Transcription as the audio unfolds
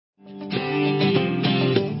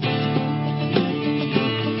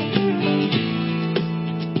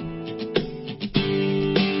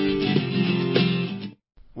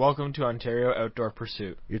Welcome to Ontario Outdoor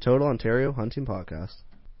Pursuit, your total Ontario hunting podcast.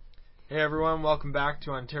 Hey everyone, welcome back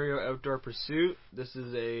to Ontario Outdoor Pursuit. This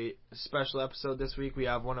is a special episode this week. We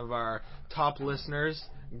have one of our top listeners,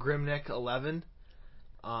 Grimnick11,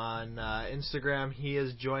 on Instagram. He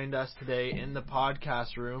has joined us today in the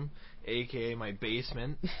podcast room, aka my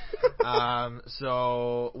basement.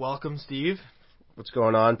 So welcome, Steve. What's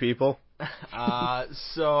going on, people?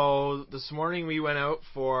 So this morning we went out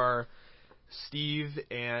for Steve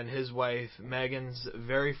and his wife Megan's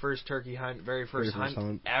very first turkey hunt, very first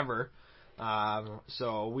hunt ever.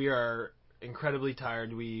 So we are incredibly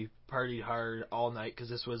tired. We partied hard all night because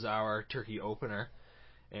this was our turkey opener,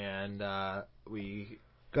 and we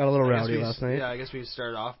got a little rowdy last night. Yeah, I guess we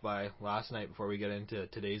started off by last night before we get into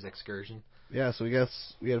today's excursion. Yeah, so we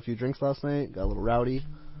had a few drinks last night, got a little rowdy,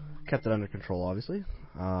 kept it under control, obviously.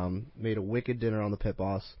 Made a wicked dinner on the Pit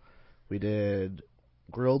Boss. We did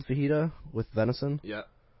grilled fajita with venison. Yeah.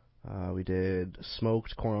 We did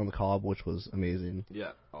smoked corn on the cob, which was amazing.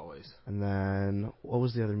 Yeah, always. And then, what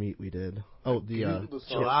was the other meat we did? Oh, the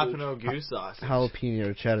jalapeno goose sausage.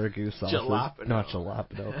 Jalapeno cheddar goose sausage. Jalapeno. Not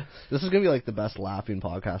jalapeno. This is going to be like the best laughing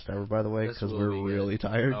podcast ever, by the way, because we're really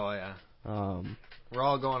tired. Oh, yeah. We're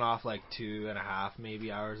all going off like 2.5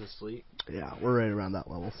 maybe hours of sleep. Yeah, we're right around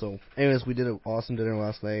that level. So, anyways, we did an awesome dinner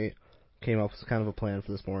last night. Came up with kind of a plan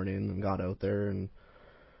for this morning and got out there. And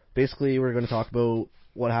basically, we're going to talk about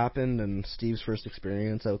what happened and Steve's first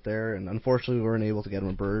experience out there. And unfortunately, we weren't able to get him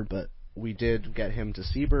a bird, but we did get him to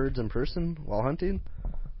see birds in person while hunting.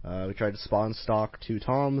 We tried to spawn stock 2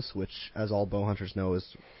 toms, which, as all bow hunters know,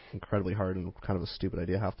 is incredibly hard and kind of a stupid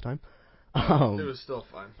idea half the time. It was still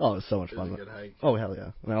fun. Oh, it was so much fun. It was a good hike. Oh, hell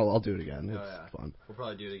yeah. And I'll do it again. It's fun. We'll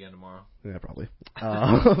probably do it again tomorrow. Yeah, probably.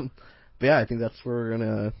 But yeah, I think that's where we're going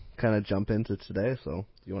to kind of jump into today. So,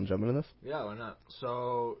 you want to jump into this? Yeah, why not?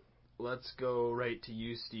 So, let's go right to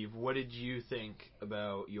you, Steve. What did you think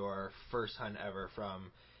about your first hunt ever,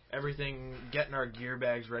 from everything, getting our gear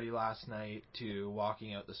bags ready last night to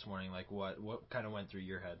walking out this morning? Like, what kind of went through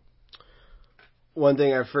your head? One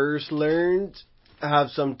thing I first learned, have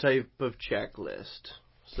some type of checklist.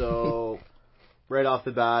 So, right off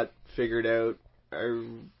the bat, figured out I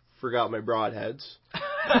forgot my broadheads.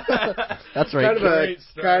 That's right.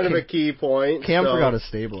 Kind of a key point. Cam forgot his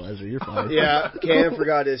stabilizer. You're fine. Yeah, Cam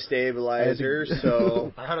forgot his stabilizer.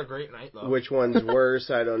 So I had a great night though. Which one's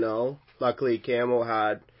worse? I don't know. Luckily, Camo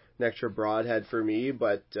had an extra broadhead for me,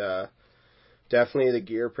 but definitely the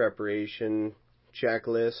gear preparation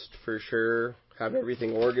checklist for sure. Have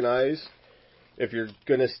everything organized. If you're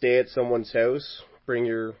gonna stay at someone's house, bring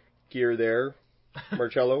your gear there.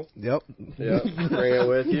 Marcello? Yep. Yeah, bring it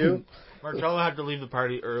with you. Marcello had to leave the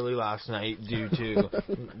party early last night due to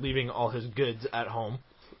leaving all his goods at home.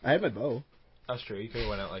 I had my bow. That's true. You could have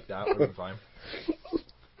went out like that. Would have been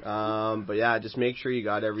fine. But yeah, just make sure you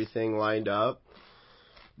got everything lined up.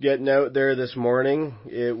 Getting out there this morning,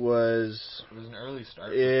 it was an early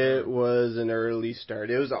start. It was an early start.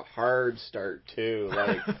 It was a hard start too.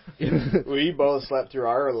 Like we both slept through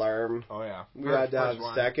our alarm. Oh yeah. We had to have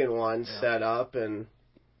the second one set up, and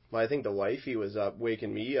I think the wifey was up,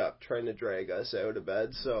 waking me up, trying to drag us out of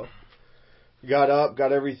bed. So got up,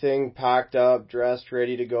 got everything packed up, dressed,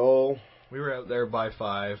 ready to go. We were out there by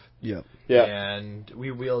 5. Yep. Yeah. And we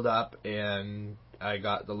wheeled up, and I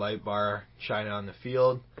got the light bar shining on the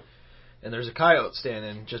field, and there's a coyote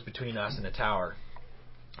standing just between us and a tower.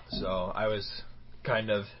 So I was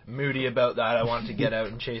kind of moody about that. I wanted to get out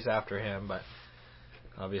and chase after him, but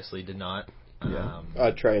obviously did not. Yeah.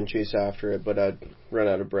 I'd try and chase after it, but I'd run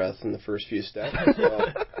out of breath in the first few steps, so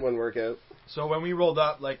wouldn't work out. So when we rolled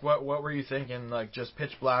up, like, what were you thinking? Like, just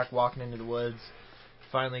pitch black, walking into the woods,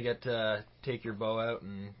 finally get to take your bow out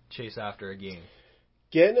and chase after a game?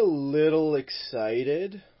 Getting a little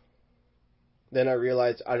excited. Then I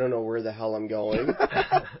realized I don't know where the hell I'm going.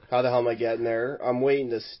 How the hell am I getting there? I'm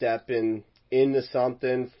waiting to step into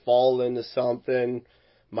something, fall into something.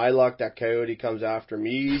 My luck, that coyote comes after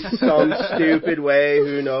me some stupid way.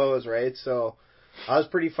 Who knows, right? So I was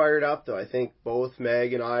pretty fired up, though. I think both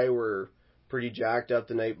Meg and I were pretty jacked up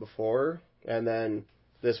the night before. And then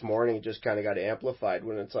this morning it just kind of got amplified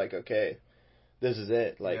when it's like, okay, this is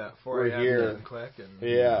it. Like, we're here. Click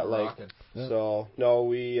and rocking. So, no,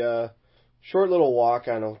 we, short little walk,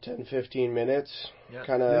 I don't know, 10, 15 minutes. Yeah.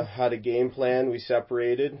 Kind of had a game plan. We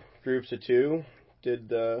separated groups of 2, did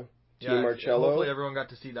the Team Marcello. Hopefully everyone got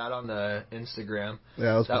to see that on the Instagram.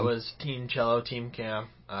 Yeah, that was Team Cello, Team Cam.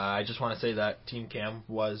 I just want to say that Team Cam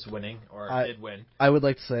was winning, or did win. I would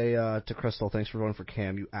like to say to Crystal, thanks for voting for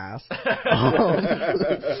Cam, you ass.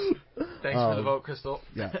 Thanks for the vote, Crystal.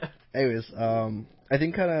 Yeah. Anyways, I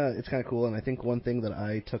think it's kind of cool, and I think one thing that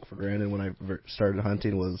I took for granted when I started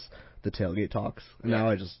hunting was the tailgate talks. And now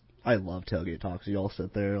I love tailgate talks. You all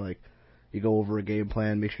sit there, like, you go over a game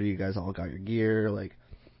plan, make sure you guys all got your gear, like,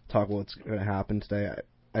 talk about what's going to happen today.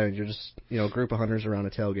 And you're just, a group of hunters around a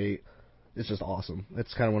tailgate. It's just awesome.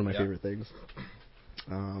 It's kind of one of my favorite things.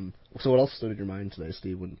 So what else stood in your mind today,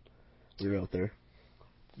 Steve, when we were out there?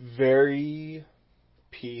 Very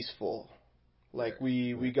peaceful. Like,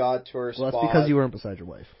 we got to our spot. Well, that's because you weren't beside your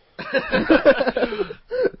wife.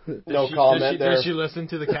 No comment there. Did she listen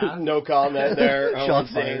to the cast? No comment there. I won't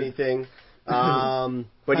say anything.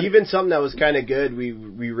 But even something that was kind of good,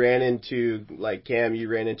 we ran into, like, Cam, you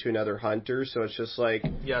ran into another hunter, so it's just like...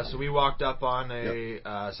 Yeah, so we walked up on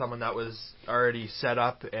someone that was already set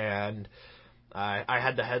up, and I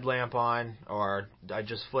had the headlamp on, or I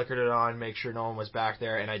just flickered it on, make sure no one was back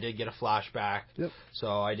there, and I did get a flashback. Yep.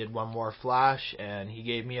 So I did one more flash, and he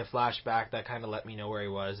gave me a flashback that kind of let me know where he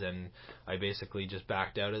was, and I basically just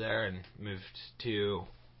backed out of there and moved to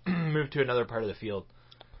another part of the field.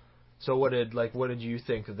 So what did you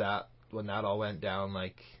think of that when that all went down?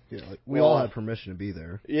 We all had permission to be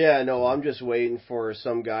there. Yeah, no, I'm just waiting for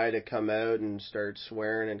some guy to come out and start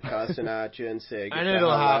swearing and cussing at you and say, get the hell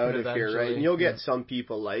out if you're right. And you'll get some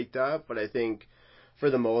people like that, but I think for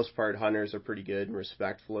the most part, hunters are pretty good and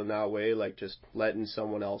respectful in that way, like just letting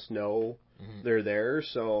someone else know they're there.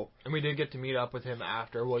 So, and we did get to meet up with him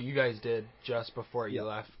after. Well, you guys did just before you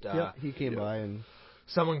left. Yeah, he came by and...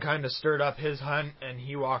 Someone kind of stirred up his hunt, and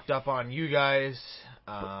he walked up on you guys.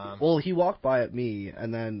 Well, he walked by at me,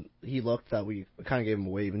 and then he looked that we kind of gave him a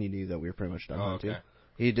wave, and he knew that we were pretty much done hunting. Okay.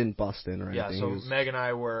 He didn't bust in or anything. Yeah, so Meg and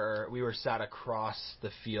I were sat across the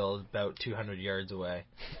field about 200 yards away,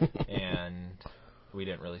 and we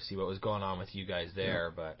didn't really see what was going on with you guys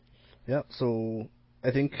there, but... Yeah, so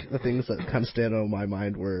I think the things that kind of stand out in my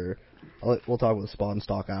mind were... We'll talk about the spot and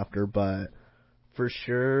stock after, but for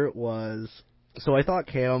sure was... So I thought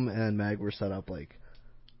Cam and Mag were set up like,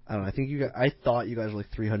 I don't know, I thought you guys were like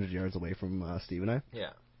 300 yards away from Steve and I.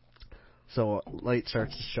 Yeah. So light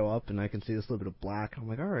starts to show up and I can see this little bit of black. I'm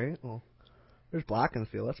like, alright, well, there's black in the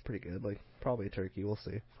field. That's pretty good. Like, probably a turkey. We'll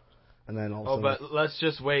see. And then all of a sudden... but let's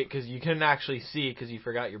just wait because you couldn't actually see because you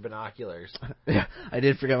forgot your binoculars. Yeah, I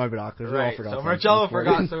did forget my binoculars. Right, so Marcello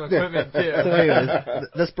forgot some equipment too. So anyways,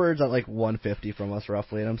 this bird's at like 150 from us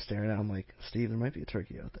roughly, and I'm staring at it. I'm like, Steve, there might be a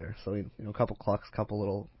turkey out there. So, a couple clucks, couple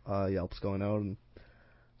little yelps going out, and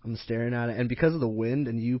I'm staring at it. And because of the wind,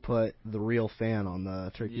 and you put the real fan on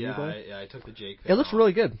the turkey. Yeah, I took the Jake fan. It looks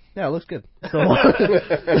really good. Yeah, it looks good. So,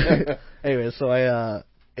 anyways, so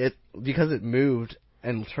because it moved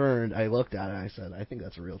and turned, I looked at it and I said, I think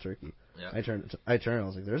that's a real turkey. Yeah. I turned and I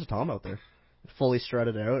was like, there's a tom out there. Fully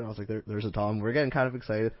strutted out, and I was like, there's a tom. We're getting kind of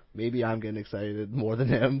excited. Maybe I'm getting excited more than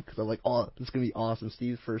him, because I'm like, oh, this is going to be awesome.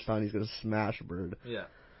 Steve's first time, he's going to smash a bird. Yeah.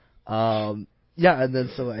 Yeah, and then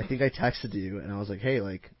so I think I texted you, and I was like, hey,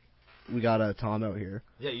 like, we got a tom out here.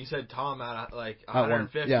 Yeah, you said tom at like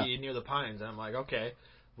 150 near the pines, and I'm like, okay,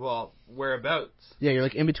 well, whereabouts? Yeah, you're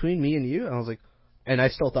like in between me and you, and I was like, and I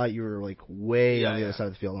still thought you were like way on the other side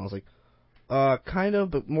of the field, and I was like, kind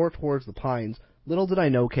of, but more towards the pines. Little did I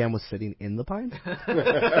know Cam was sitting in the pines.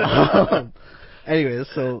 Anyways,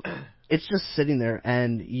 so it's just sitting there,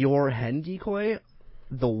 and your hen decoy,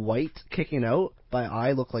 the white kicking out by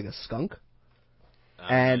eye looked like a skunk.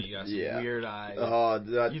 And you got some weird eyes.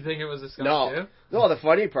 You think it was a skunk too? No, the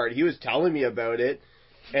funny part, he was telling me about it,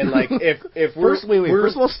 and like if first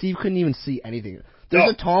of all, Steve couldn't even see anything.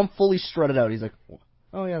 There's a tom fully strutted out. He's like,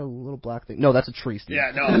 oh yeah, a little black thing. No, that's a tree, Steve.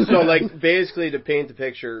 Yeah, no. So like basically to paint the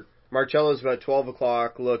picture, Marcello's about 12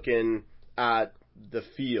 o'clock looking at the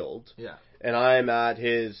field. Yeah. And I'm at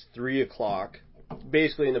his 3 o'clock,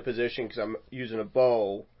 basically in the position because I'm using a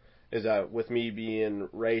bow. Is that with me being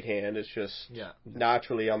right hand, it's just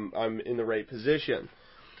naturally I'm in the right position.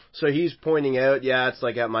 So he's pointing out, it's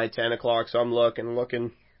like at my 10 o'clock, so I'm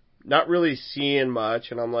looking, not really seeing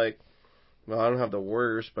much, and I'm like, well, I don't have the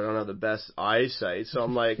worst, but I don't have the best eyesight. So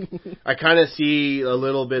I'm like, I kind of see a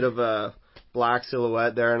little bit of a black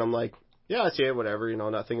silhouette there, and I'm like, yeah, I see it, whatever,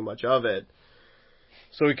 not thinking much of it.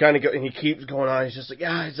 So we kind of go, and he keeps going on. He's just like,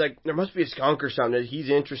 he's like, there must be a skunk or something. He's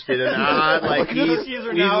interested in that. Like, he's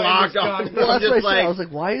locked on. Well, that's what I was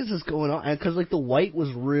like, why is this going on? Because, like, the white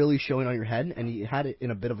was really showing on your head, and he had it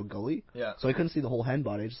in a bit of a gully. Yeah. So I couldn't see the whole hen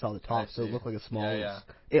body. I just saw the top, so it looked like a small...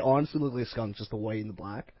 It honestly looked like a skunk, just the white and the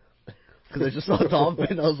black. Because I just saw the top,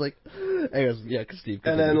 and I was like... Anyways, because Steve...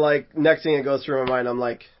 And then, like, next thing that goes through my mind, I'm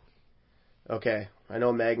like, okay, I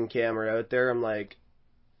know Meg and Cam are out there. I'm like...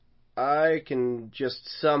 I can just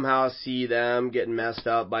somehow see them getting messed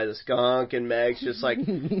up by the skunk, and Meg's just like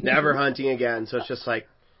never hunting again. So it's just like,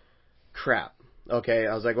 crap. Okay,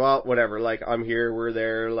 I was like, well, whatever. Like, I'm here, we're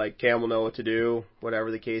there. Like, Cam will know what to do,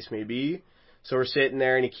 whatever the case may be. So we're sitting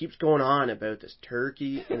there, and he keeps going on about this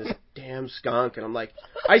turkey and this damn skunk, and I'm like,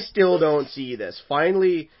 I still don't see this.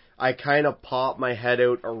 Finally, I kind of pop my head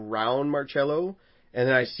out around Marcello, and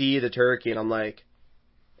then I see the turkey, and I'm like,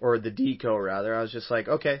 or the decoy rather. I was just like,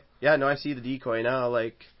 okay, yeah, no, I see the decoy now,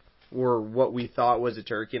 like, or what we thought was a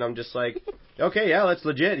turkey, and I'm just like, okay, yeah, that's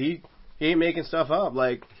legit. He ain't making stuff up.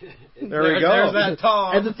 Like, there we go. There's that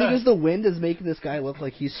Tom. And the thing is, the wind is making this guy look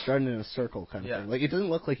like he's strutting in a circle kind of thing. Like, it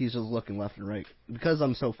doesn't look like he's just looking left and right. Because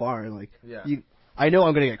I'm so far, like, I know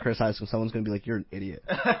I'm going to get criticized and someone's going to be like, you're an idiot.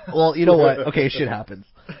 Well, you know what? Okay, shit happens.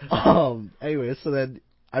 Anyway, so then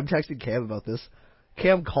I'm texting Cam about this.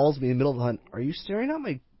 Cam calls me in the middle of the hunt. Are you staring at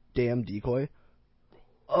my damn decoy?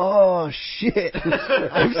 Oh shit!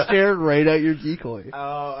 I'm staring right at your decoy. Oh,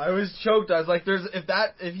 I was choked. I was like,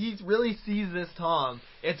 if he really sees this Tom,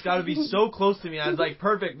 it's got to be so close to me. I was like,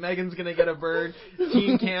 perfect. Megan's gonna get a bird.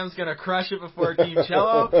 Team Cam's gonna crush it before Team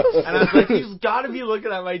Cello. And I was like, he's got to be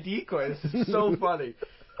looking at my decoy. This is so funny.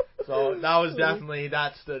 So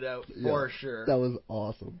that stood out for sure. That was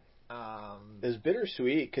awesome. It was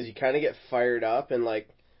bittersweet because you kind of get fired up, and like,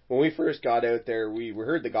 when we first got out there, we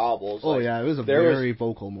heard the gobbles. Oh, yeah, it was a very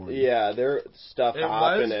vocal morning. Yeah, there stuff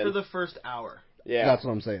happening. It was for the first hour. Yeah. That's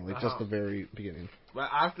what I'm saying, like, just the very beginning. But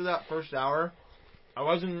after that first hour, I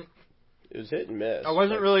wasn't... It was hit and miss. I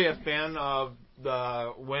wasn't really a fan of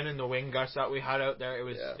the wind and the wind gusts that we had out there.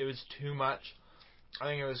 It was too much. I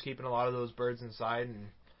think it was keeping a lot of those birds inside,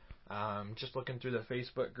 and just looking through the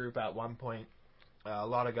Facebook group at one point, a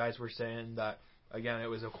lot of guys were saying that, again, it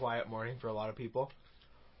was a quiet morning for a lot of people.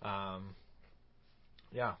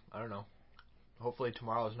 Yeah, I don't know. Hopefully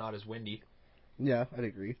tomorrow is not as windy. Yeah, I'd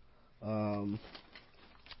agree.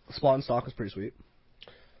 Spot and stock was pretty sweet.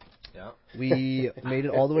 Yeah. We made it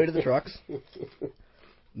all the way to the trucks.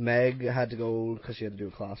 Meg had to go because she had to do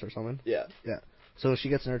a class or something. Yeah. Yeah. So she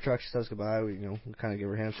gets in her truck, she says goodbye, we kind of give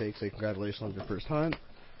her a handshake, say congratulations on your first hunt.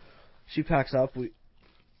 She packs up,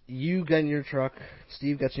 you get in your truck,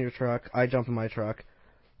 Steve gets in your truck, I jump in my truck,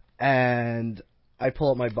 and I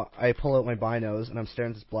pull out my binos, and I'm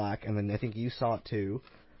staring at this black, and then I think you saw it too,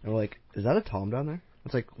 and we're like, is that a Tom down there?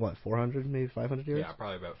 It's like, what, 400, maybe 500 yards? Yeah,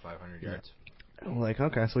 probably about 500 yards. And we're like,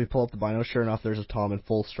 okay, so we pull up the bino, sure enough, there's a Tom in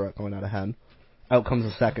full strut coming out of hen. Out comes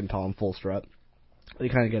the second Tom, full strut. We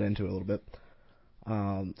kind of get into it a little bit.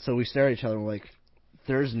 So we stare at each other, and we're like,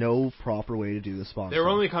 there's no proper way to do this spot. They were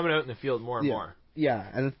only coming out in the field more and more. Yeah,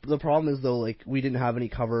 and the problem is, though, like, we didn't have any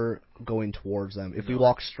cover going towards them. If we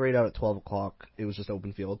walked straight out at 12 o'clock, it was just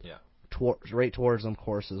open field. Yeah. Right towards them, of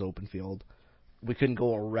course, is open field. We couldn't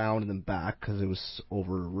go around and then back because it was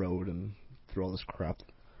over road and through all this crap.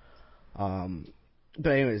 But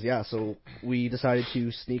anyways, yeah, so we decided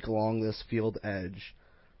to sneak along this field edge,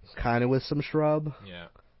 kind of with some shrub. Yeah.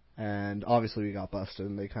 And obviously we got busted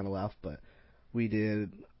and they kind of left, but we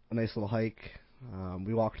did a nice little hike.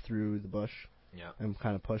 We walked through the bush. Yeah. And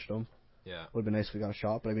kind of pushed them. Yeah. Would have been nice if we got a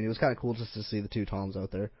shot, but I mean, it was kind of cool just to see the two Toms out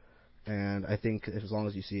there. And I think as long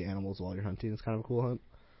as you see animals while you're hunting, it's kind of a cool hunt.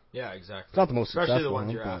 Yeah, exactly. It's not the most especially successful the ones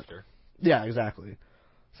hunt, you're after. Yeah, exactly.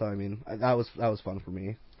 So I mean, that was fun for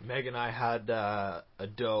me. Meg and I had a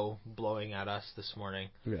doe blowing at us this morning.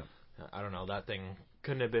 Yeah. I don't know, that thing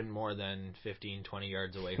couldn't have been more than 15, 20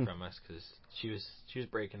 yards away from us because she was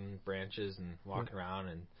breaking branches and walking around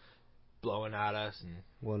and blowing at us and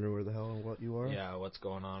wonder where the hell and what you are. Yeah, what's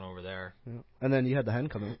going on over there. Yeah. And then you had the hen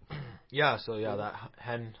come out. Yeah, so that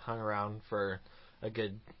hen hung around for a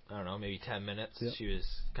good, I don't know, maybe 10 minutes. Yep. She was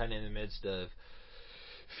kind of in the midst of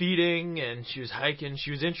feeding and she was hiking.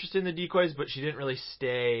 She was interested in the decoys, but she didn't really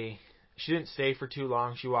stay. She didn't stay for too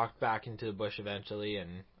long. She walked back into the bush eventually,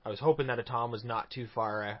 and I was hoping that a Tom was not too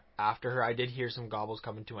far after her. I did hear some gobbles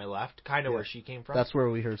coming to my left, kind of where she came from. That's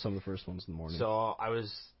where we heard some of the first ones in the morning. So I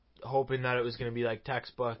was hoping that it was going to be like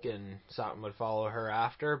textbook and something would follow her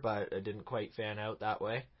after, but it didn't quite fan out that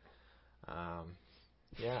way.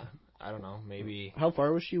 Yeah, I don't know, maybe... How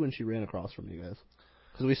far was she when she ran across from you guys?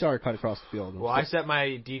 Because we saw her cut across the field. Well, I set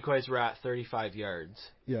my decoys were at 35 yards.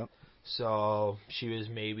 Yeah. So she was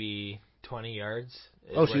maybe 20 yards.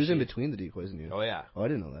 Oh, she was in between the decoys and you. Oh, yeah. Oh, I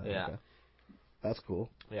didn't know that. Yeah. Okay. That's cool.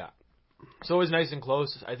 Yeah. So it was nice and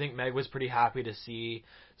close. I think Meg was pretty happy to see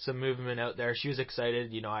some movement out there. She was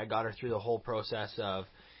excited. You know, I got her through the whole process of,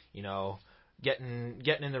 you know, getting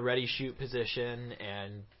in the ready shoot position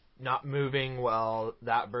and not moving while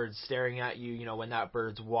that bird's staring at you. You know, when that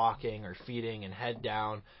bird's walking or feeding and head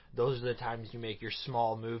down, those are the times you make your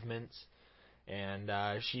small movements. And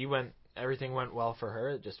everything went well for her.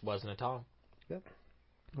 It just wasn't a tom. Yep.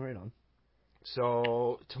 Right on.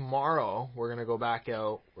 So tomorrow we're going to go back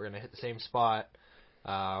out. We're going to hit the same spot.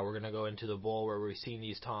 We're going to go into the bowl where we've seen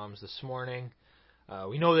these toms this morning.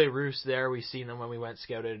 We know they roost there. We've seen them when we went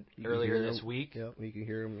scouted earlier this week. Yep, we can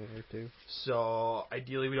hear them there too. So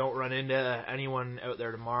ideally we don't run into anyone out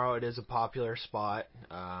there tomorrow. It is a popular spot.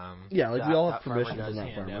 We all have permission from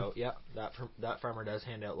that farmer. That farmer does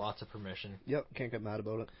hand out lots of permission. Yep, can't get mad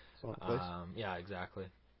about it. Yeah, exactly.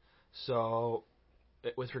 So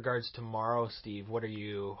with regards to tomorrow, Steve, what are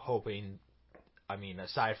you hoping, I mean,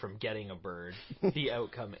 aside from getting a bird, the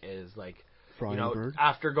outcome is? Like, Frying a bird?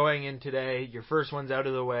 After going in today, your first one's out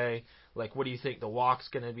of the way, like, what do you think the walk's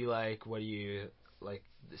going to be like? What do you, like,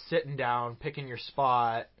 sitting down, picking your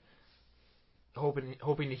spot,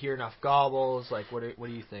 hoping to hear enough gobbles? Like, what are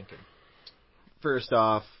you thinking? First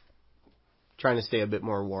off, trying to stay a bit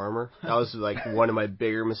more warmer. That was, like, one of my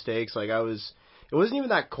bigger mistakes. Like, it wasn't even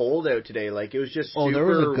that cold out today. Like, it was just super... there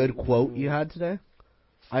was a good quote you had today.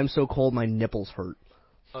 I'm so cold my nipples hurt.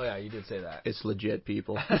 Oh, yeah, you did say that. It's legit,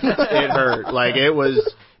 people. It hurt. Like, it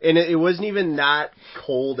was... And it wasn't even that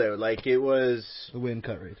cold out. Like, it was... The wind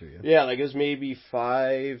cut right through you. Yeah, like, it was maybe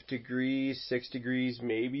 5 degrees, 6 degrees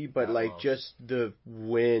maybe. But, just the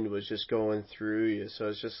wind was just going through you. So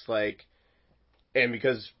it's just like... And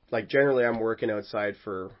because, like, generally I'm working outside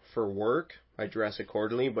for work. I dress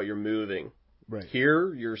accordingly, but you're moving. Right.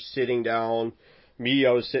 Here, you're sitting down. Me,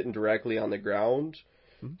 I was sitting directly on the ground.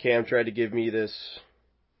 Mm-hmm. Cam tried to give me this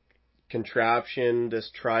contraption,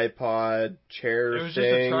 this tripod chair thing. It was just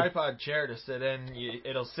a tripod chair to sit in.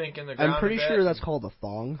 It'll sink in the ground. I'm pretty sure that's called a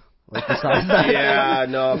thong. Like yeah,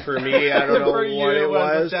 no, for me, I don't know what it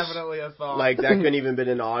was. Definitely a thong. Like, that couldn't even been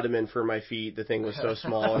an ottoman for my feet. The thing was so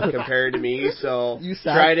small compared to me. So,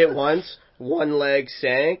 tried it once. One leg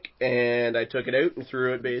sank, and I took it out and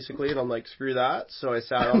threw it, basically. And I'm like, screw that. So I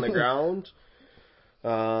sat on the ground.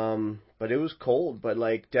 But it was cold. But,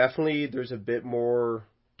 like, definitely there's a bit more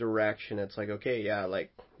direction. It's like, okay, yeah,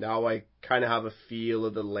 like, now I kind of have a feel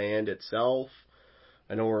of the land itself.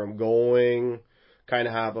 I know where I'm going. Kind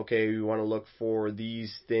of have, okay, we want to look for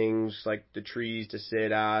these things, like the trees to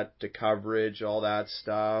sit at, the coverage, all that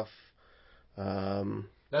stuff.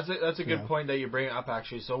 That's a good point that you bring up,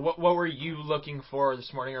 actually. So what were you looking for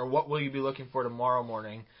this morning, or what will you be looking for tomorrow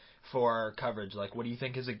morning for coverage? Like, what do you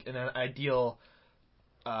think is an ideal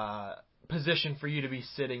position for you to be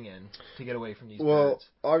sitting in to get away from these birds? Well,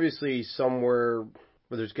 obviously somewhere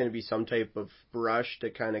where there's going to be some type of brush to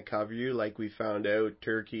kind of cover you. Like we found out,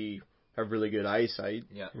 turkey have really good eyesight.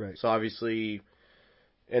 Yeah. Right. So obviously...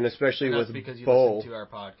 And especially and with because you bow. listen to our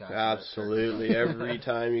podcast. Absolutely. Every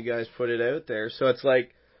time you guys put it out there. So it's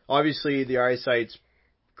like, obviously the eyesight's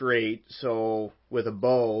great. So with a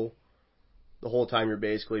bow, the whole time you're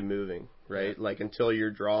basically moving, right? Yeah. Like until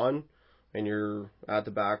you're drawn and you're at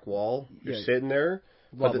the back wall, you're sitting there.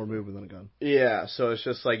 A lot more movement than a gun. Yeah. So it's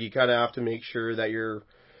just like you kind of have to make sure that you're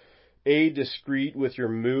discreet with your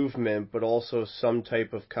movement, but also some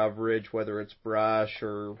type of coverage, whether it's brush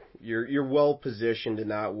or you're well positioned in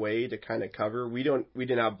that way to kind of cover. We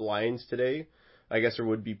didn't have blinds today. I guess there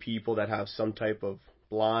would be people that have some type of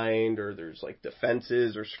blind, or there's like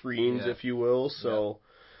defenses or screens, if you will. So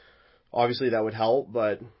obviously that would help,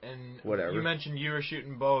 but whatever. You mentioned you were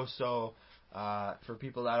shooting bow, so for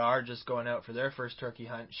people that are just going out for their first turkey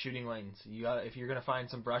hunt, shooting lanes. If you're going to find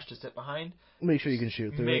some brush to sit behind, make sure you can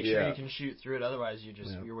shoot through it. Make sure you can shoot through it. Otherwise,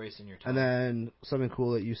 you're wasting your time. And then something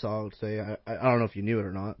cool that you saw today, I don't know if you knew it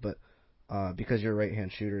or not, but because you're a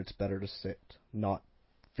right-hand shooter, it's better to sit not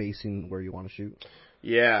facing where you want to shoot.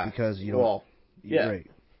 Yeah. Because you don't. Right.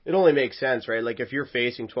 It only makes sense, right? Like if you're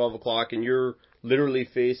facing 12 o'clock and you're literally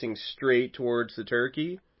facing straight towards the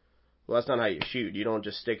turkey. Well, that's not how you shoot. You don't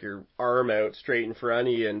just stick your arm out straight in front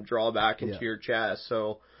of you and draw back into your chest.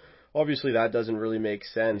 So, obviously, that doesn't really make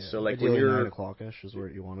sense. So, like when you're 9 o'clock-ish is where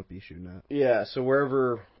you want to be shooting at. Yeah. So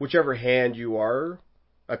whichever hand you are,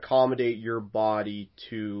 accommodate your body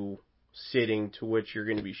to sitting to which you're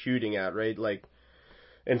going to be shooting at, right? Like,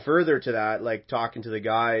 and further to that, like talking to the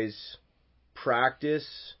guys,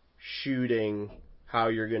 practice shooting how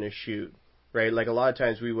you're going to shoot, right? Like a lot of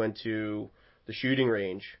times we went to the shooting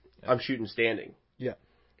range. I'm shooting standing. Yeah.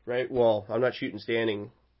 Right? Well, I'm not shooting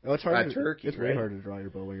standing it's hard at turkey. It's really hard to draw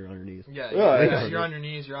your bow when you're on your knees. Yeah, you're on your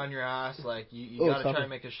knees, you're on your ass. Like, you got to try and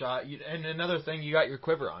make a shot. And another thing, you got your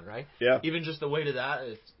quiver on, right? Yeah. Even just the weight of that,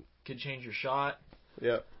 it could change your shot.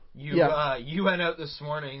 Yeah. You went out this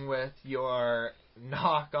morning with your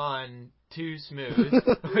knock on Too Smooth,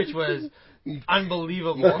 which was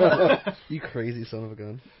unbelievable. You crazy son of a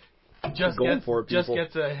gun. Just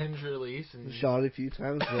gets a hinge release and shot it a few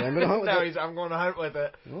times. I'm going to hunt with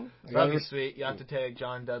it. Well, that'd be sweet. You have to tag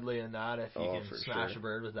John Dudley in that if you can smash a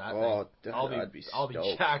bird with that thing. I'll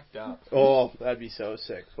be jacked up. Oh, that'd be so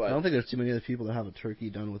sick. But I don't think there's too many other people that have a turkey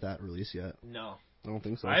done with that release yet. No. I don't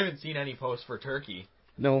think so. I haven't seen any posts for turkey.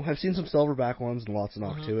 No, I've seen some silverback ones and lots of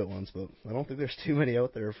knock two at once, but I don't think there's too many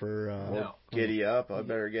out there for... No. Giddy up. I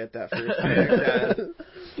better get that first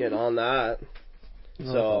pick. Get on that.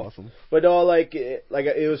 No, so awesome. But no,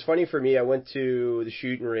 it was funny for me. I went to the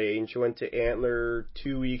shooting range. I went to Antler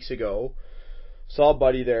 2 weeks ago. Saw a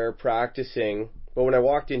buddy there practicing. But when I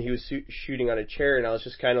walked in, he was shooting on a chair, and I was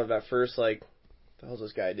just kind of at first like, what the hell's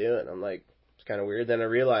this guy doing? I'm like, it's kind of weird. Then I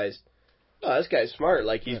realized, oh, this guy's smart.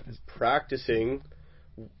 Like, he's practicing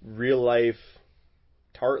real life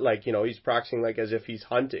he's practicing like as if he's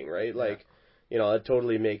hunting, right? Like, it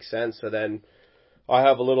totally makes sense. So then I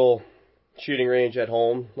have a little shooting range at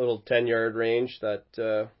home, little 10-yard range that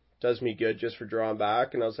does me good just for drawing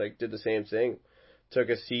back. And I was like, did the same thing. Took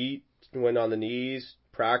a seat, went on the knees,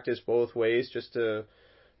 practiced both ways just to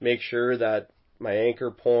make sure that my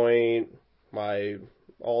anchor point,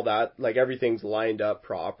 all that, like everything's lined up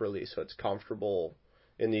properly so it's comfortable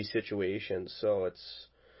in these situations. So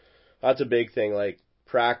that's a big thing, like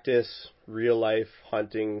practice real life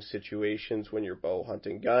hunting situations when you're bow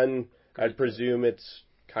hunting. Gun, I'd presume it's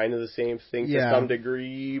kind of the same thing to some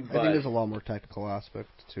degree, but I think there's a lot more technical aspect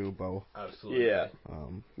to a bow. Absolutely. Yeah.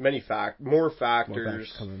 More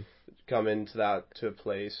factors come into that to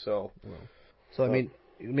play. So I mean,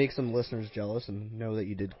 it makes some listeners jealous and know that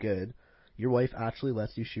you did good. Your wife actually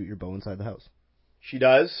lets you shoot your bow inside the house. She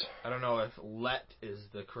does. I don't know if "let" is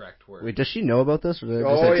the correct word. Wait, does she know about this?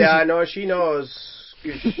 Oh yeah, no, she knows.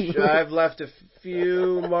 I've left a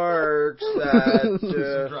few marks that some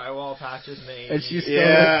drywall patches made. And she's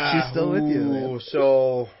still with you. Man.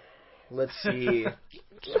 So let's see.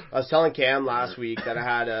 I was telling Cam last week that I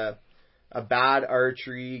had a bad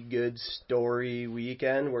archery, good story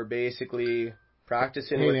weekend where basically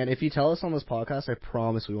practicing. Hey man, if you tell us on this podcast, I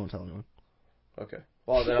promise we won't tell anyone. Okay.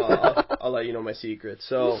 Well, then I'll let you know my secret.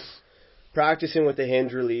 So, practicing with the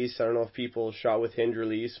hinge release. I don't know if people shot with hinge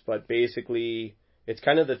release, but basically, it's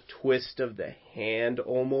kind of the twist of the hand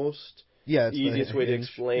almost. Yeah. The easiest way to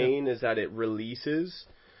explain is that it releases.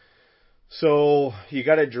 So, you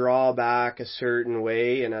got to draw back a certain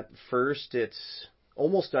way, and at first, it's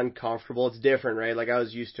almost uncomfortable. It's different, right? Like, I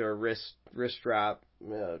was used to a wrist strap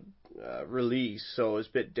release, so it's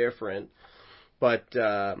a bit different. But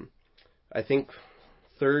I think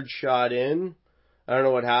third shot in, I don't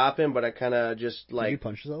know what happened, but I kind of just like... Did you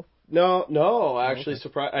punch yourself? No, actually,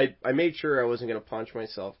 surprised. I made sure I wasn't going to punch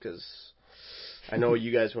myself because I know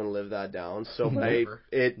you guys want to live that down. So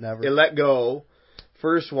it let go.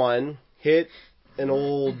 First one, hit an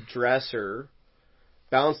old dresser,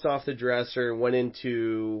 bounced off the dresser, went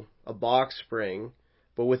into a box spring,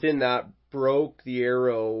 but within that broke the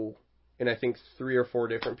arrow in I think 3 or 4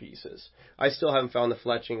 different pieces. I still haven't found the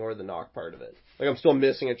fletching or the knock part of it. Like I'm still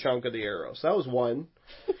missing a chunk of the arrow. So that was one.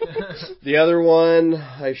 The other one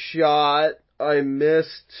I shot, I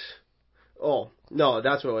missed. Oh, no,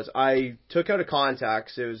 that's what it was. I took out a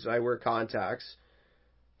contacts. I wear contacts.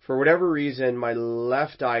 For whatever reason, my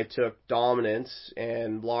left eye took dominance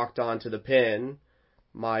and locked onto the pin.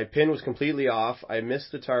 My pin was completely off. I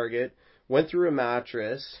missed the target. Went through a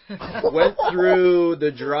mattress, went through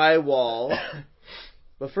the drywall,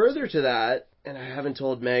 but further to that, and I haven't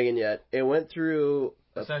told Megan yet, it went through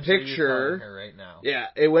a picture. Her right now. Yeah,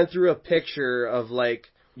 it went through a picture of like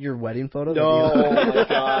your wedding photo. No, oh my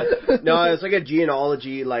god, no, it's like a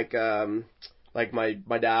genealogy, like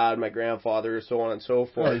my dad, my grandfather, so on and so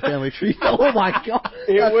forth. Oh, family tree. Oh my god,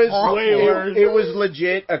 it was way worse. It was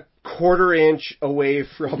legit a 1/4 inch away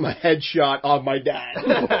from a headshot on my dad.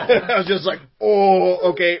 I was just like,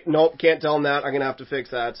 oh, okay, nope, can't tell him that. I'm gonna have to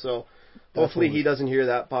fix that. So hopefully he doesn't hear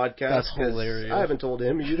that podcast. That's hilarious. I haven't told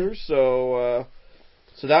him either. So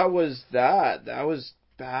that was that. That was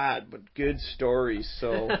bad, but good story.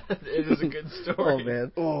 So it is a good story. Oh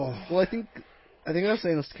man. Oh well, I think I was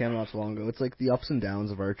saying this to Cam not too long ago. It's like the ups and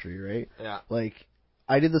downs of archery, right? Yeah. Like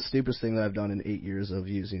I did the stupidest thing that I've done in 8 years of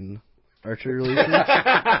using archery releases.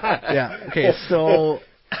 Yeah. Okay. So,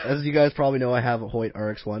 as you guys probably know, I have a Hoyt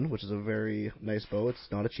RX-1, which is a very nice bow. It's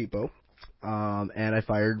not a cheap bow. And I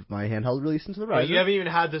fired my handheld release into the riser. You haven't even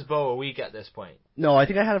had this bow a week at this point. No, I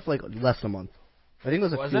think I had it for like less than a month. I think it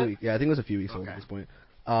was a few it? weeks. Yeah, I think it was a few weeks old at this point.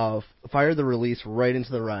 Fired the release right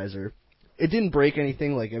into the riser. It didn't break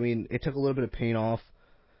anything. Like, I mean, it took a little bit of paint off.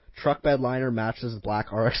 Truck bed liner matches the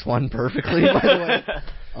black RX-1 perfectly, by the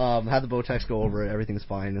way. Had the Botex go over it. Everything's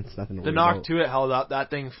fine. It's nothing to worry about. The knock to it held up. That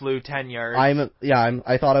thing flew 10 yards.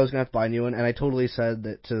 I thought I was going to have to buy a new one, and I totally said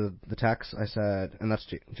that to the techs. I said, and that's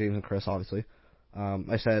James and Chris, obviously.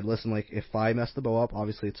 I said, listen, like, if I mess the bow up,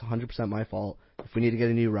 obviously it's 100% my fault. If we need to get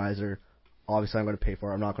a new riser, obviously I'm going to pay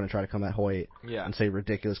for it. I'm not going to try to come at Hoyt and say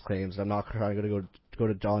ridiculous claims. I'm not trying to go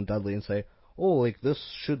to John Dudley and say, oh, like, this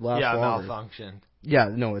should last longer. Malfunction. Yeah,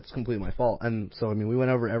 no, it's completely my fault. And so, I mean, we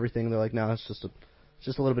went over everything. They're like, no, it's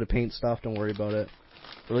just a little bit of paint stuff. Don't worry about it.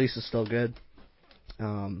 Release is still good.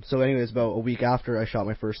 So anyways, about a week after, I shot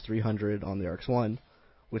my first 300 on the RX-1,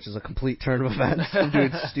 which is a complete turn of events. I'm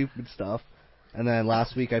doing stupid stuff. And then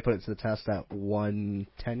last week I put it to the test at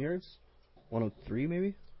 110 yards? 103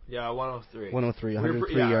 maybe? Yeah, 103.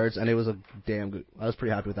 103 yards, and it was a damn good. I was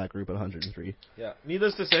pretty happy with that group at 103. Yeah.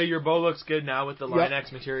 Needless to say, your bow looks good now with the Line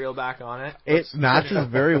X material back on it. It matches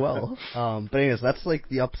very well. But anyways, that's like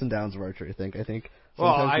the ups and downs of archery, I think. Well,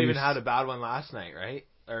 I even had a bad one last night, right?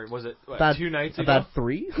 Or was it 2 nights ago? Bad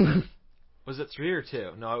 3? Was it 3 or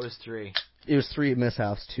 2? No, it was 3. It was 3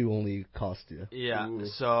 mishaps. 2 only cost you. Yeah. Ooh.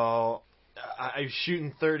 So I'm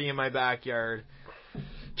shooting 30 in my backyard,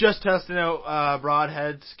 just testing out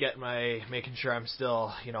broadheads, making sure I'm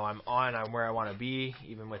still, I'm where I want to be,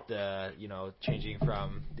 even with the, changing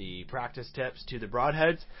from the practice tips to the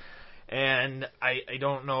broadheads. And I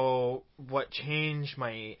don't know what changed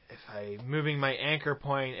if I'm moving my anchor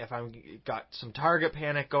point, if I'm got some target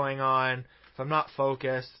panic going on, if I'm not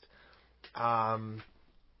focused. And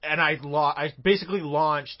I basically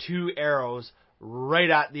launched 2 arrows right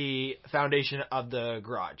at the foundation of the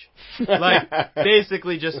garage. Like,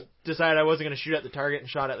 basically just decided I wasn't going to shoot at the target and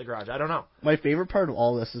shot at the garage. I don't know. My favorite part of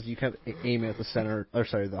all this is you kept aiming at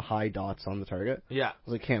the high dots on the target. Yeah. I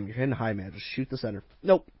was like, Cam, you're hitting high, man. Just shoot the center.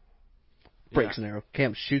 Nope. Breaks an arrow.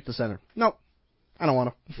 Cam, shoot the center. Nope. I don't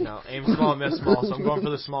want to. No, aim small, miss small, so I'm going for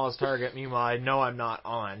the smallest target. Meanwhile, I know I'm not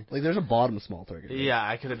on. Like, there's a bottom small target. Right? Yeah,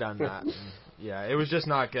 I could have done that. Yeah, it was just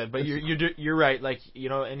not good. But you're right. Like,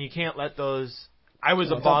 and you can't let those... I was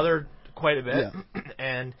bothered quite a bit,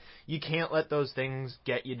 and you can't let those things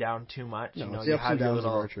get you down too much. No, you have your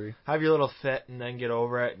little fit and then get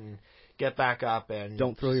over it and get back up and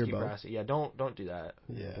don't throw your bow. Yeah, don't do that.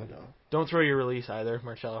 Yeah, no. Don't throw your release either,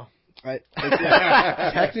 Marcello.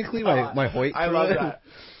 Technically, my Hoyt. I love that.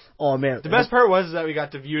 Oh man, the best part was that we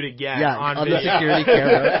got to view it again on the security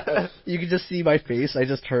camera. You could just see my face. I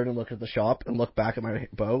just turned and looked at the shop and looked back at my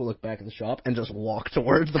bow, looked back at the shop, and just walked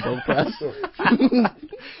towards the bow press.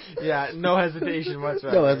 Yeah, no hesitation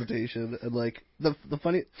whatsoever. No hesitation. And like the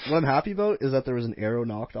funny, what I'm happy about is that there was an arrow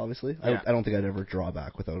knocked. Obviously, I don't think I'd ever draw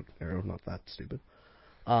back without arrow. Not that stupid.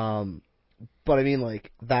 But I mean,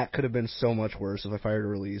 like, that could have been so much worse if I fired a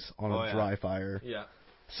release on a dry fire. Yeah.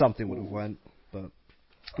 Something would have went. But,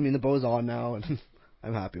 I mean, the bow's on now, and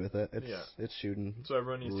I'm happy with it. It's shooting. So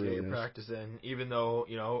everyone needs to get your practice in, even though,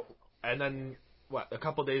 and then, a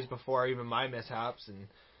couple days before even my mishaps,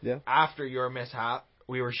 and after your mishap,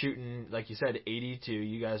 we were shooting, like you said, 82.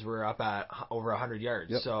 You guys were up at over 100 yards.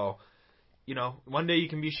 Yep. So... one day you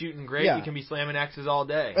can be shooting great, you can be slamming X's all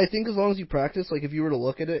day. I think as long as you practice, like, if you were to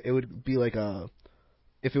look at it, it would be like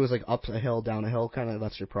if it was like up a hill, down a hill, kind of,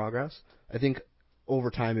 that's your progress. I think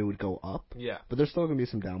over time it would go up. Yeah. But there's still going to be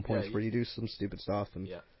some down points where you do some stupid stuff, and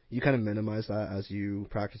you kind of minimize that as you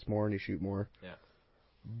practice more and you shoot more. Yeah.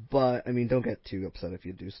 But, I mean, don't get too upset if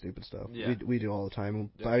you do stupid stuff. Yeah. We do all the time.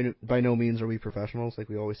 Yeah. By no means are we professionals, like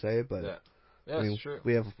we always say, but that's true.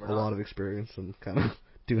 We have a lot of experience and kind of...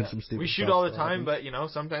 doing some stupid we shoot stuff all the time, but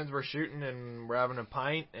sometimes we're shooting and we're having a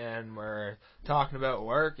pint and we're talking about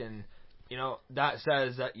work, and that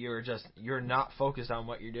says that you're not focused on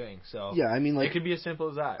what you're doing. So yeah, I mean, like, it could be as simple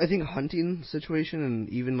as that. I think hunting situation, and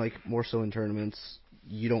even like more so in tournaments,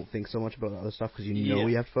 you don't think so much about other stuff because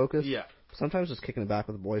you have to focus. Yeah. Sometimes just kicking it back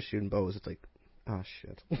with the boys shooting bows, it's like, oh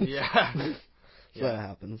shit. Yeah. So that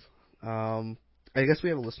happens. I guess we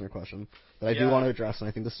have a listener question that I do want to address, and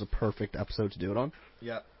I think this is a perfect episode to do it on.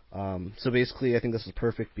 Yeah. So basically, I think this is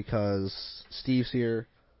perfect because Steve's here.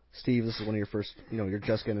 Steve, this is one of your first, you're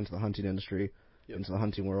just getting into the hunting industry, into the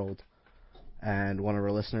hunting world. And one of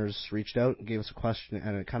our listeners reached out and gave us a question,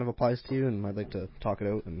 and it kind of applies to you, and I'd like to talk it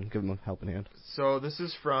out and give him a helping hand. So this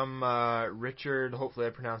is from Richard, hopefully I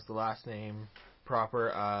pronounced the last name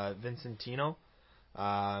proper, Vincentino.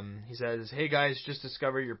 He says, "Hey guys, just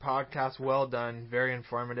discovered your podcast. Well done. Very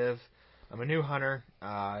informative. I'm a new hunter.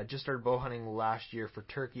 Just started bow hunting last year for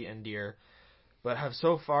turkey and deer. but have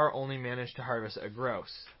so far only managed to harvest a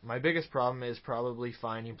grouse. My biggest problem is probably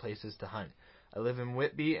finding places to hunt. I live in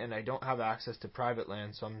Whitby and I don't have access to private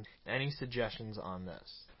land, so any suggestions on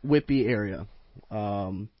this? Whitby area.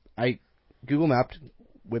 I Google mapped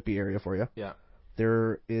Whitby area for you. Yeah.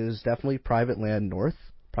 There is definitely private land north,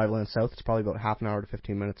 private land south. It's probably about half an hour to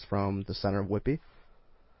 15 minutes from the center of Whitby.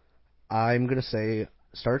 I'm going to say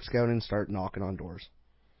start scouting, start knocking on doors.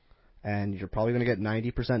 And you're probably going to get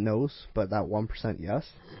 90% no's, but that 1% yes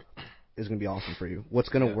is going to be awesome for you. What's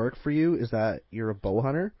going to work for you is that you're a bow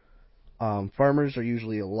hunter. Farmers are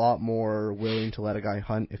usually a lot more willing to let a guy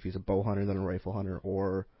hunt if he's a bow hunter than a rifle hunter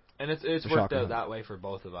or... And it's worked out that way for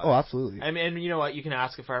both of us. Oh, absolutely. I mean, and you know what? You can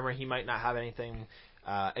ask a farmer. He might not have anything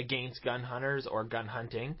against gun hunters or gun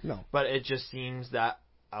hunting. No. But it just seems that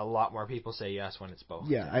a lot more people say yes when it's bow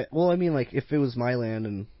hunting. Yeah. I mean, like, if it was my land,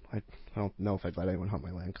 and I don't know if I'd let anyone hunt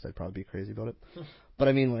my land because I'd probably be crazy about it. But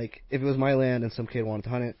I mean, like, if it was my land and some kid wanted to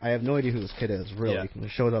hunt it, I have no idea who this kid is, really. Yeah. He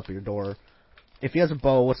shows up at your door. If he has a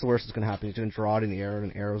bow, what's the worst that's going to happen? He's going to draw it in the air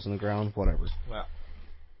and arrows in the ground, whatever. Wow.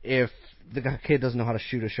 If the kid doesn't know how to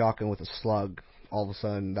shoot a shotgun with a slug, all of a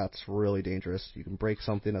sudden that's really dangerous. You can break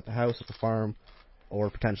something at the house, at the farm, or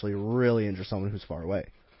potentially really injure someone who's far away.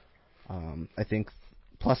 I think,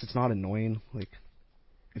 plus it's not annoying. Like,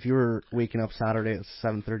 if you were waking up Saturday at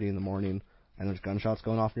 7:30 in the morning and there's gunshots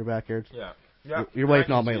going off in your backyard, your wife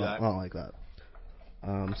not like that.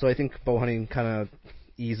 So I think bow hunting kind of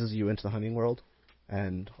eases you into the hunting world,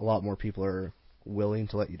 and a lot more people are willing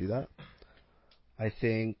to let you do that. I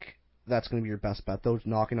think that's going to be your best bet, though,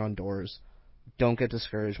 knocking on doors. Don't get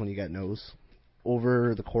discouraged when you get no's.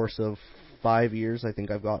 Over the course of 5 years, I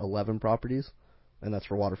think I've got 11 properties, and that's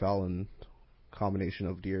for waterfowl and combination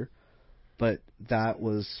of deer. But that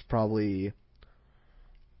was probably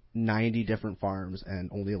 90 different farms,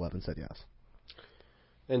 and only 11 said yes.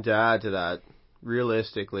 And to add to that,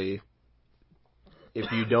 realistically,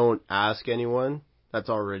 if you don't ask anyone, that's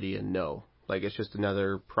already a no. Like, it's just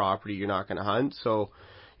another property you're not going to hunt, so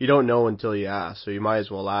you don't know until you ask. So you might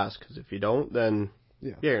as well ask, because if you don't, then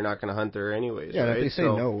you're not going to hunt there anyways. Yeah, right? And if they say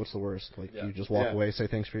no, what's the worst? Like, you just walk away, say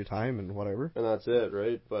thanks for your time, and whatever. And that's it,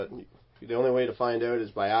 right? But the only way to find out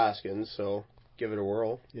is by asking, so give it a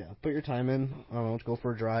whirl. Yeah, put your time in. I don't know, go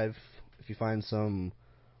for a drive. If you find some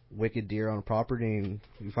wicked deer on a property and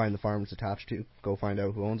you find the farm it's attached to, go find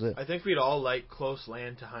out who owns it. I think we'd all like close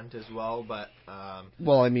land to hunt as well, but...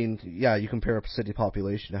 Well, I mean, yeah, you compare a city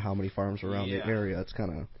population to how many farms are around the area. It's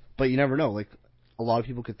kind of... But you never know. Like, a lot of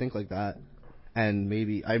people could think like that, and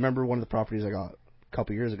maybe... I remember one of the properties I got a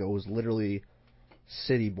couple years ago was literally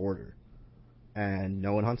city border, and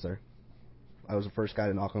no one hunts there. I was the first guy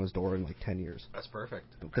to knock on his door in like 10 years. That's perfect.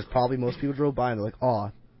 Because probably most people drove by and they're like,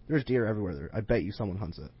 oh, there's deer everywhere there. I bet you someone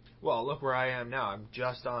hunts it. Well, look where I am now. I'm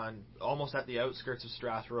just almost at the outskirts of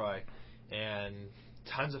Strathroy, and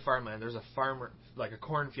tons of farmland. There's a farmer, like a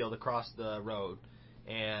cornfield across the road,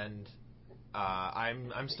 and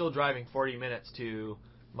I'm still driving 40 minutes to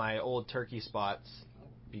my old turkey spots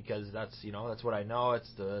because that's what I know.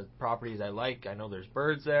 It's the properties I like. I know there's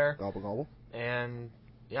birds there. Gobble gobble. And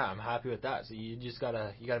yeah, I'm happy with that. So you just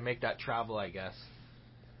gotta make that travel, I guess.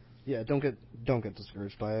 Yeah, don't get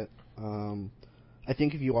discouraged by it. I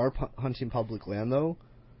think if you are hunting public land, though,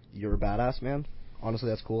 you're a badass, man. Honestly,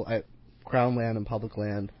 that's cool. Crown land and public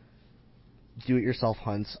land, do-it-yourself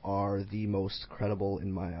hunts are the most credible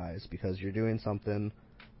in my eyes because you're doing something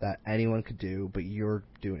that anyone could do, but you're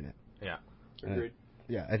doing it. Yeah. Agreed.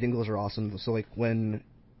 Yeah, I think those are awesome. So, like, when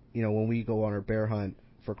we go on our bear hunt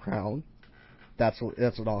for Crown, that's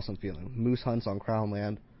an awesome feeling. Moose hunts on Crown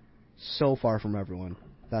land, so far from everyone.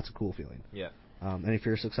 That's a cool feeling. Yeah. And if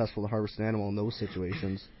you're successful to harvest an animal in those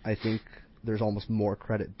situations, I think there's almost more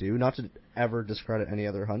credit due. Not to ever discredit any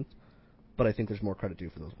other hunt, but I think there's more credit due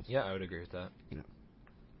for those ones. Yeah, I would agree with that. Yeah.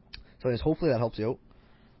 So anyways, hopefully that helps you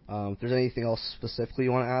out. If there's anything else specifically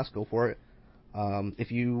you want to ask, go for it. If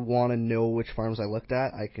you want to know which farms I looked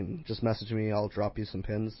at, I can just message me. I'll drop you some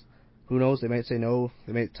pins. Who knows? They might say no.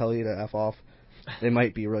 They might tell you to F off. They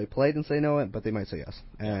might be really polite and say no, but they might say yes.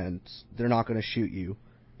 And they're not going to shoot you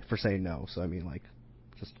for saying no. So, I mean, like,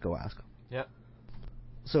 just go ask. Yeah.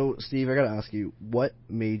 So, Steve, I got to ask you, what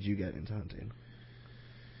made you get into hunting?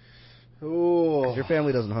 Oh. 'Cause your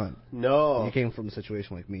family doesn't hunt. No. You came from a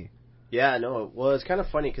situation like me. Yeah, no. Well, it's kind of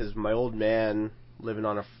funny because my old man living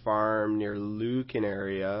on a farm near Lucan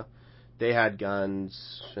area, they had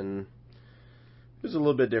guns, and it was a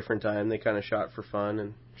little bit different time. They kind of shot for fun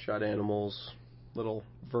and shot animals, little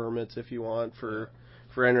vermits if you want, for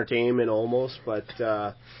entertainment almost, but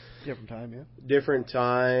Different time, yeah. Different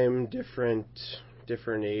time, different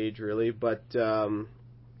age really, but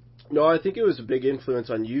No, I think it was a big influence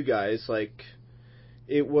on you guys. Like,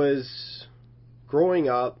 it was growing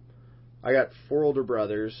up. I got 4 older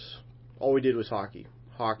brothers. All we did was hockey.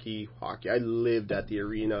 Hockey. I lived at the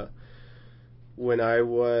arena. When I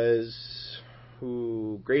was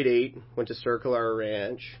grade 8, went to Circle R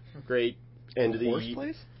Ranch. Great end of the horse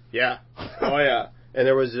place? Yeah. Oh yeah. And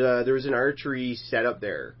there was an archery setup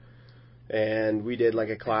there, and we did like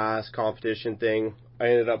a class competition thing. I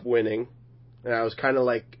ended up winning, and I was kind of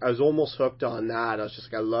like, I was almost hooked on that. I was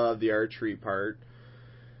just like, I love the archery part.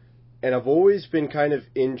 And I've always been kind of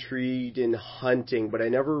intrigued in hunting, but I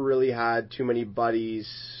never really had too many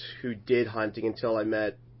buddies who did hunting until I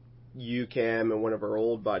met you, Cam, and one of our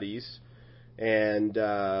old buddies. And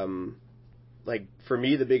like, for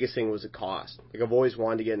me, the biggest thing was the cost. Like, I've always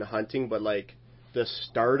wanted to get into hunting, but like, the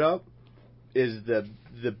startup is the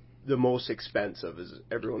most expensive, as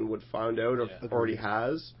everyone would find out or already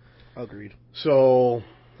has. Agreed. So,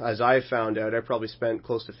 as I found out, I probably spent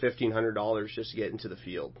close to $1,500 just to get into the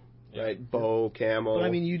field. Right, bow, camo. But I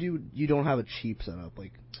mean, you don't have a cheap setup.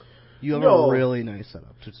 Like, you have a really nice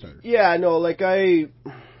setup to start. Yeah, no, like the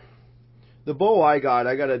bow I got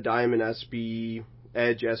a Diamond SB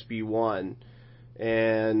Edge SB1,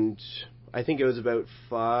 and I think it was about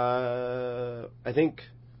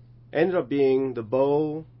ended up being the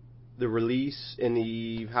bow, the release, and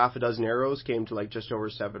the half a dozen arrows came to like just over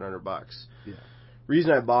 $700. Yeah.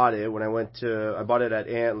 Reason I bought it, I bought it at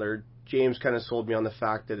Antler. James kind of sold me on the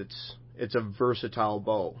fact that it's a versatile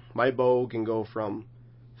bow. My bow can go from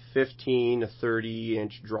 15 to 30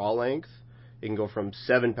 inch draw length. It can go from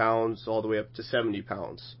 7 pounds all the way up to 70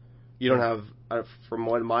 pounds. You don't have, from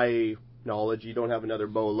what my knowledge, you don't have another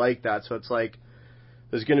bow like that. So it's like,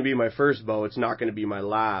 this is going to be my first bow. It's not going to be my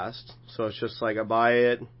last. So it's just like, I buy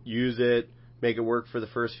it, use it, make it work for the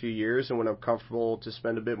first few years. And when I'm comfortable to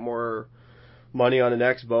spend a bit more money on the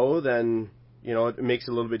next bow, then, you know, it makes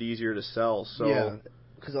it a little bit easier to sell. So yeah,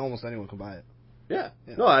 because almost anyone can buy it. Yeah.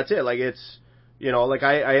 No, that's it. Like, it's, you know, like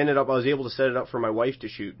I was able to set it up for my wife to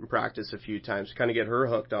shoot and practice a few times to kind of get her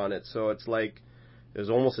hooked on it. So it's like, it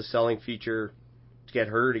was almost a selling feature to get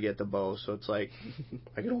her to get the bow. So it's like,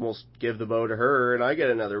 I could almost give the bow to her and I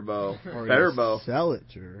get another bow. Or better bow. Sell it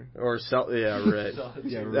to her. Or sell, yeah, right.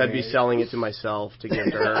 That'd be selling it to myself to give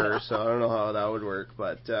to her. So I don't know how that would work,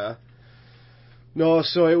 but, no,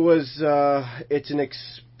 so it was, it's an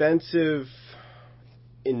expensive,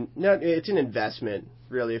 it's an investment,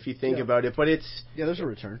 really, if you think about it, but it's... Yeah, there's a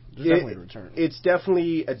return. There's definitely a return. It's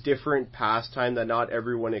definitely a different pastime that not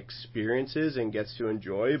everyone experiences and gets to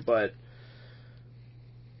enjoy, but,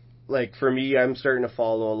 like, for me, I'm starting to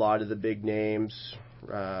follow a lot of the big names,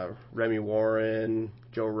 Remy Warren,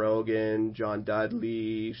 Joe Rogan, John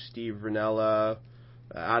Dudley, Steve Rinella,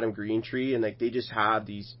 Adam Greentree, and like, they just have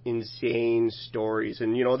these insane stories,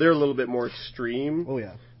 and you know, they're a little bit more extreme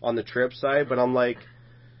on the trip side, but I'm like,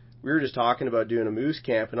 we were just talking about doing a moose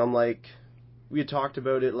camp, and I'm like, we had talked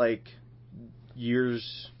about it like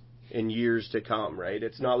years and years to come, right?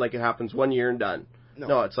 It's not like it happens one year and done.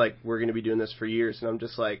 No, it's like, we're going to be doing this for years, and I'm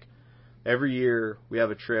just like, every year we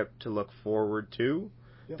have a trip to look forward to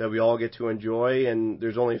that we all get to enjoy, and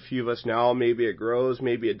there's only a few of us now. Maybe it grows,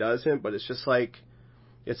 maybe it doesn't, but it's just like,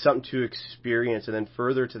 it's something to experience. And then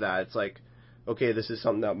further to that, it's like, okay, this is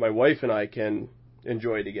something that my wife and I can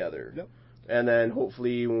enjoy together. Yep. And then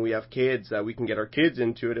hopefully when we have kids, that we can get our kids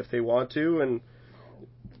into it if they want to. And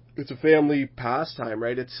it's a family pastime,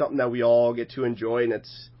 right? It's something that we all get to enjoy. And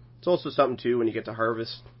it's also something, too, when you get to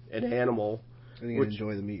harvest an animal. And you can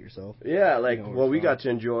enjoy the meat yourself. Yeah, like, we got to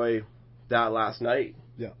enjoy that last night.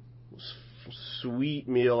 Yeah. Sweet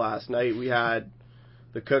meal last night. We had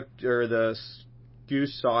the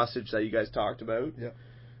goose sausage that you guys talked about. Yeah.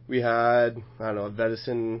 We had, I don't know, a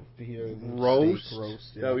venison roast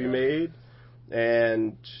that we made,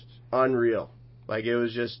 and unreal. Like, it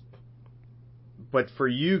was just, but for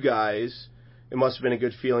you guys, it must have been a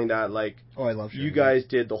good feeling that, like, I love you guys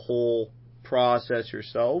did the whole process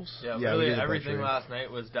yourselves. Yeah, really everything last night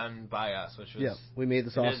was done by us, which was... Yeah, we made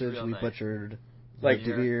the sausage, we butchered, like,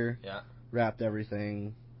 the gear, wrapped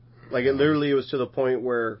everything. Like, it literally was to the point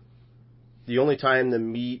where the only time the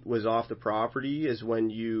meat was off the property is when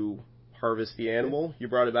you harvest the animal. You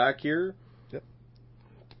brought it back here,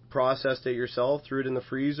 processed it yourself, threw it in the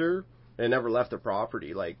freezer, and it never left the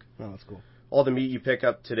property. Like, oh, that's cool. All the meat you pick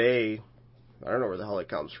up today, I don't know where the hell it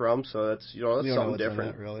comes from, so that's, that's something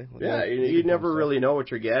different. Really? Like, yeah, you never really know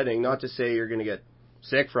what you're getting. Not to say you're going to get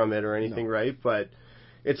sick from it or anything, right? But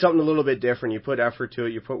it's something a little bit different. You put effort to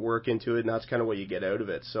it, you put work into it, and that's kind of what you get out of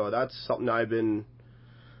it. So that's something I've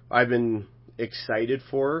been excited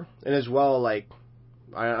for. And as well, like,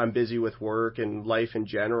 I'm busy with work and life in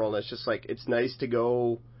general, and it's just like, it's nice to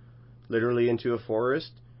go literally into a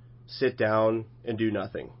forest, sit down, and do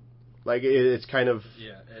nothing. Like, it's kind of...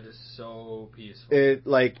 Yeah, it is so peaceful. It,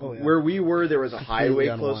 like, where we were, there was a highway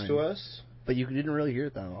close to us. But you didn't really hear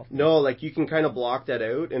it that often. No, like, you can kind of block that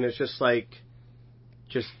out, and it's just like,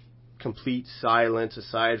 just complete silence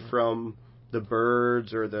aside from the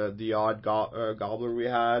birds or the odd gobbler we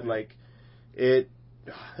had. Like, it's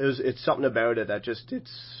something about it that just,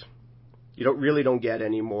 you don't get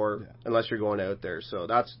anymore unless you're going out there. So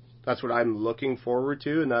that's what I'm looking forward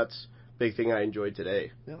to, and that's a big thing I enjoyed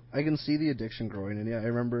today. Yeah, I can see the addiction growing, and I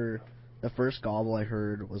remember the first gobble I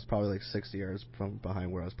heard was probably like 60 yards from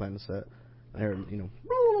behind where I was planning to sit. I heard,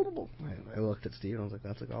 I looked at Steve and I was like,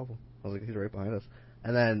 that's a gobble. I was like, he's right behind us.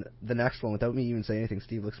 And then the next one, without me even saying anything,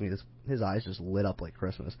 Steve looks at me, his eyes just lit up like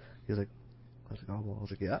Christmas. He was like, that's a gobble. I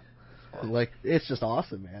was like, yeah. Like, it's just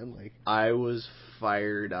awesome, man. Like, I was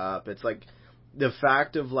fired up. It's like the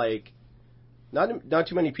fact of like, not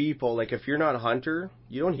too many people, like if you're not a hunter,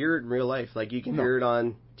 you don't hear it in real life. Like you can hear it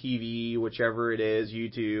on TV, whichever it is,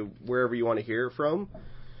 YouTube, wherever you want to hear it from.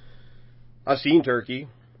 I've seen turkey.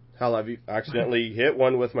 Hell, I've accidentally hit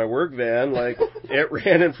one with my work van. Like, it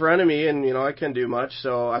ran in front of me, and, I couldn't do much.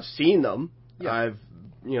 So I've seen them. Yeah. I've,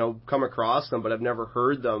 come across them, but I've never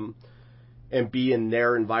heard them and be in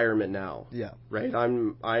their environment now. Yeah. Right?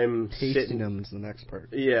 I'm tasting them is the next part.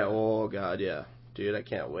 Yeah. Oh, God, yeah. Dude, I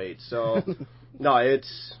can't wait. So, no,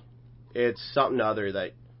 it's something other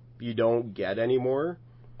that you don't get anymore.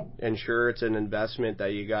 And sure, it's an investment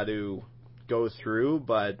that you got to go through,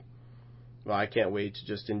 but... Well, I can't wait to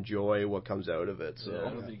just enjoy what comes out of it. So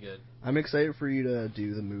it'll be good. I'm excited for you to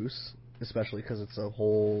do the moose, especially because it's a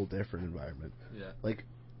whole different environment. Yeah. Like,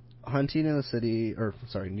 hunting in the city,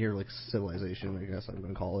 near, like, civilization, I guess I'm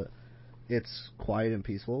going to call it, it's quiet and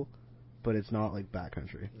peaceful, but it's not, like,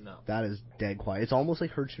 backcountry. No. That is dead quiet. It's almost, like,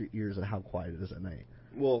 hurts your ears at how quiet it is at night.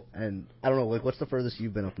 Well... And, I don't know, like, what's the furthest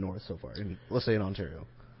you've been up north so far? Let's say in Ontario.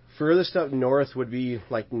 Furthest up north would be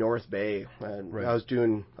like North Bay, and right. I was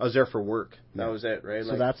there for work. That was it, right?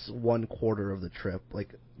 So that's 1/4 of the trip,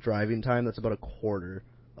 like driving time. That's about 1/4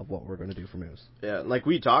 of what we're going to do for moose. Yeah, like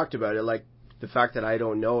we talked about it, like the fact that I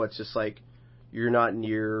don't know, it's just like you're not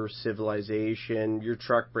near civilization. Your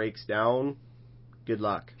truck breaks down. Good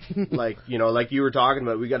luck. Like like you were talking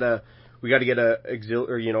about, we gotta get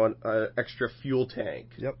an extra fuel tank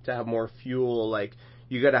to have more fuel. Like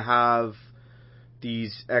you gotta have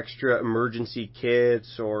these extra emergency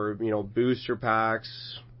kits or booster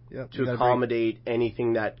packs to accommodate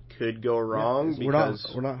anything that could go wrong. Yeah,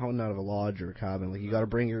 because we're not hunting out of a lodge or a cabin. Like you got to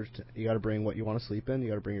bring what you want to sleep in. You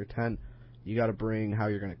got to bring your tent. You got to bring how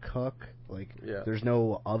you're going to cook. Like there's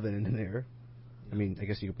no oven in there. I mean, I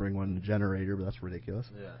guess you could bring one in the generator, but that's ridiculous.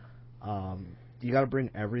 Yeah. You got to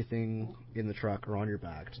bring everything in the truck or on your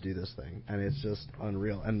back to do this thing, and it's just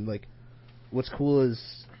unreal. And like, what's cool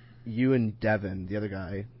is you and Devin, the other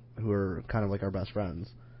guy, who are kind of like our best friends,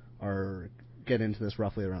 are getting into this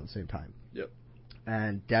roughly around the same time. Yep.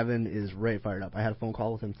 And Devin is right fired up. I had a phone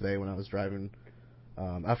call with him today when I was driving.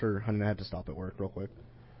 After hunting, I had to stop at work real quick.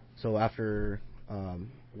 So after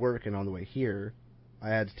work and on the way here, I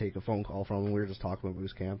had to take a phone call from him. We were just talking about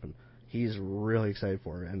Moose Camp, and he's really excited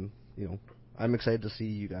for it. And, I'm excited to see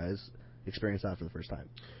you guys experience that for the first time.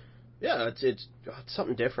 Yeah, it's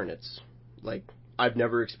something different. It's like... I've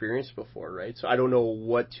never experienced before, right? So I don't know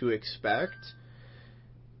what to expect.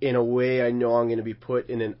 In a way, I know I'm going to be put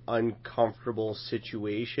in an uncomfortable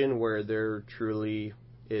situation where there truly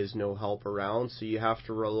is no help around. So you have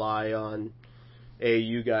to rely on,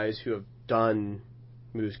 you guys who have done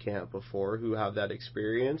Moose Camp before, who have that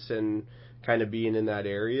experience and kind of being in that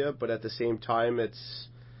area. But at the same time, it's...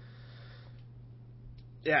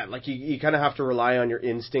 Yeah, like you kind of have to rely on your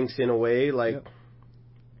instincts in a way, like... Yep.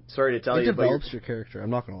 Sorry to tell you, it develops your character. I'm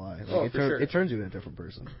not gonna lie. Like, it turns you into a different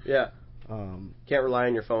person. Yeah. Can't rely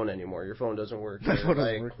on your phone anymore. Your phone doesn't work. Your phone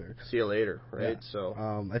doesn't work there. See you later, right? Yeah.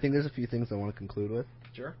 So. I think there's a few things I want to conclude with.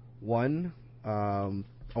 Sure. One, I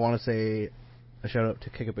want to say a shout out to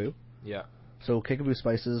Kickaboo. Yeah. So Kickaboo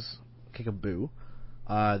Spices,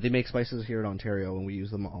 they make spices here in Ontario, and we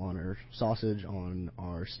use them on our sausage, on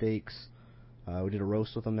our steaks. We did a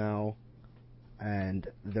roast with them now. And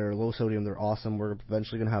they're low sodium, they're awesome. We're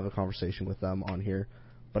eventually going to have a conversation with them on here.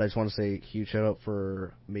 But I just want to say huge shout out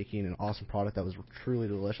for making an awesome product that was truly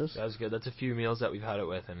delicious. That was good. That's a few meals that we've had it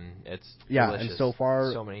with, and it's delicious. And so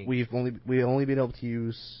far, so many. we've only been able to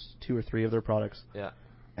use 2 or 3 of their products. Yeah.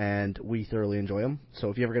 And we thoroughly enjoy them. So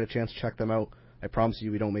if you ever get a chance to check them out, I promise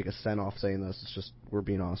you we don't make a cent off saying this. It's just we're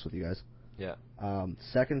being honest with you guys. Yeah.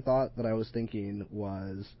 Second thought that I was thinking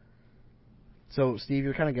was... So, Steve,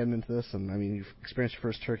 you're kind of getting into this, and I mean, you've experienced your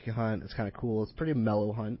first turkey hunt. It's kind of cool. It's a pretty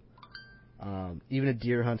mellow hunt. Even a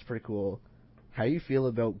deer hunt's pretty cool. How do you feel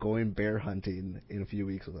about going bear hunting in a few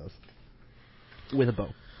weeks with us? With a bow.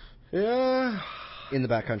 Yeah. In the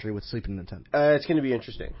backcountry with sleeping in a tent. It's going to be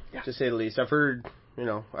interesting, to say the least. I've heard,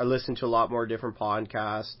 I listen to a lot more different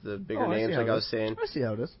podcasts, the bigger names, like I was saying. I see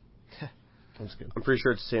how it is. That's good. I'm pretty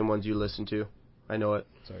sure it's the same ones you listen to. I know it.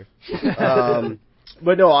 Sorry.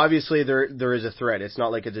 But no, obviously there is a threat. It's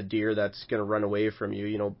not like it's a deer that's going to run away from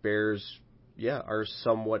you. Bears, are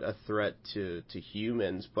somewhat a threat to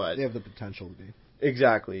humans, but they have the potential to be.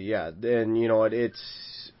 Exactly, yeah. And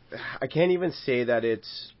it's I can't even say that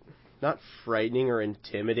it's not frightening or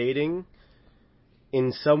intimidating.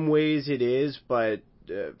 In some ways it is, but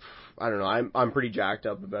I don't know. I'm pretty jacked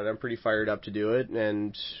up about it. I'm pretty fired up to do it,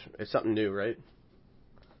 and it's something new, right?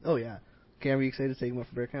 Oh yeah. Cam, are you excited to take him up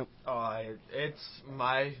for bear camp? Oh, it's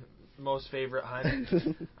my most favorite hunt.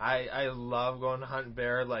 I love going to hunt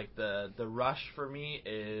bear. Like the rush for me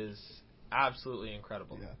is absolutely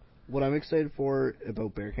incredible. Yeah. What I'm excited for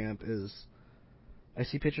about bear camp is I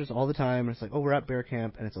see pictures all the time, and it's like, oh, we're at bear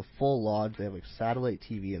camp, and it's a full lodge. They have like satellite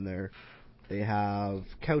TV in there. They have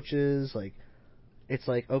couches. Like, it's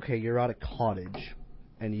like, okay, you're at a cottage,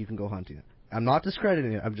 and you can go hunting. I'm not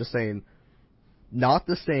discrediting it. I'm just saying, not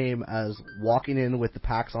the same as walking in with the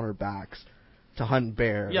packs on our backs to hunt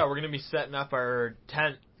bear. Yeah, we're gonna be setting up our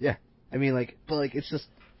tent. Yeah, I mean, it's just,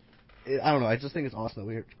 I don't know. I just think it's awesome that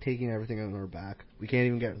we're taking everything on our back. We can't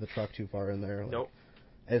even get the truck too far in there. Nope.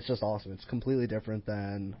 It's just awesome. It's completely different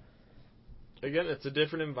than... Again, it's a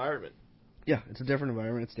different environment. Yeah, it's a different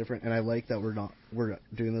environment. It's different, and I like that we're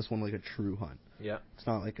doing this one like a true hunt. Yeah. It's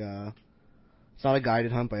not like it's not a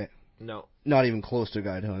guided hunt by... No. Not even close to a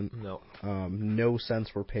guided hunt. No. No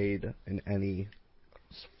cents were paid in any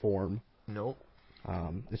form. Nope.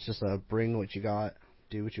 It's just bring what you got,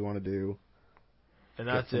 do what you want to do. And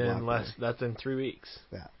that's in 3 weeks.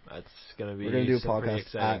 Yeah. That's gonna be we're gonna do a some podcast. pretty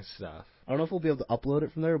exciting stuff. I don't know if we'll be able to upload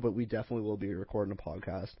it from there, but we definitely will be recording a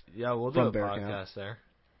podcast. Yeah, we'll do a podcast there.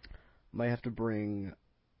 Might have to bring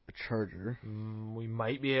a charger. We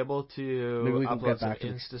might be able to upload some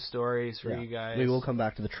Insta stories for you guys. Maybe we'll come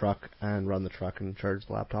back to the truck and run the truck and charge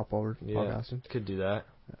the laptop while we're podcasting. Could do that.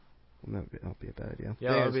 That'll be a bad idea.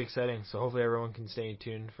 Yeah, that'll be exciting. So hopefully everyone can stay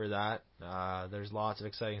tuned for that. There's lots of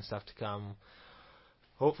exciting stuff to come.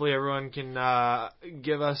 Hopefully everyone can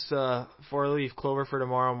give us 4-leaf clover for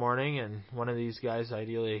tomorrow morning, and one of these guys,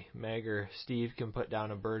 ideally Meg or Steve, can put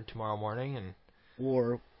down a bird tomorrow morning.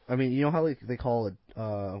 Or, I mean, you know how they call it,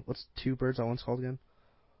 what's 2 birds at once called again?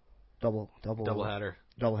 Double header.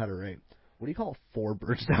 Double header, right. What do you call 4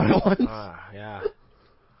 birds down at once? Yeah.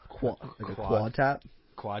 A quad tap?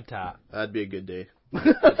 Quad tap. That'd be a good day.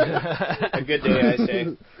 A good day, I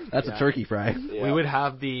say. That's a turkey fry. Yeah. We would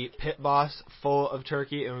have the pit boss full of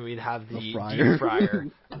turkey, and we'd have the deep fryer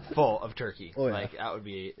full of turkey. Oh, yeah. That would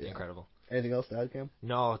be incredible. Anything else to add, Cam?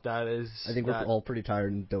 No, that is... I think we're all pretty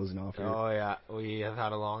tired and dozing off here. Oh, yeah. We have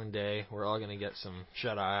had a long day. We're all going to get some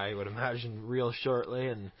shut-eye, I would imagine, real shortly,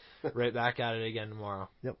 and right back at it again tomorrow.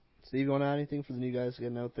 Yep. Steve, you want to add anything for the new guys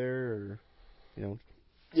getting out there, or,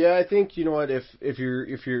 Yeah, I think, you know what, if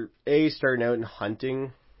you're starting out in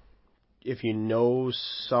hunting, if you know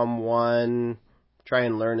someone, try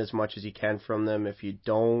and learn as much as you can from them. If you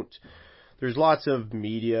don't, there's lots of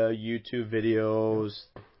media, YouTube videos,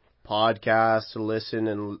 podcasts to listen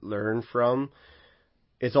and learn from.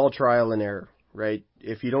 It's all trial and error, right?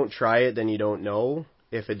 If you don't try it, then you don't know.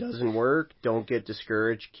 If it doesn't work, don't get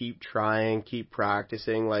discouraged. Keep trying, keep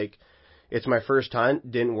practicing. Like, it's my first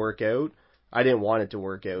hunt, didn't work out. I didn't want it to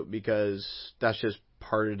work out because that's just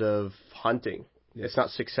part of hunting. Yeah. It's not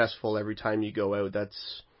successful every time you go out.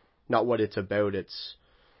 That's not what it's about. It's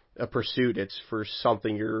a pursuit. It's for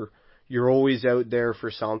something. You're always out there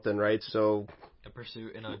for something, right? So a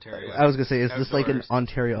pursuit in Ontario. I was gonna say, is this like an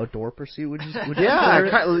Ontario outdoor pursuit? Would you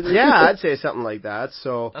yeah, I'd say something like that.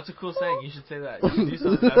 So that's a cool saying. You should say that. You should do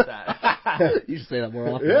something about that. You should say that more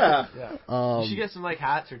often. Yeah. You should get some like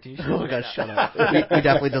hats or T-shirts. Oh my gosh, shut up. we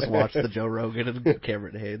definitely just watched the Joe Rogan and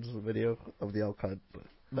Cameron Hayes video of the elk hunt.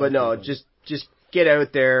 But no, just get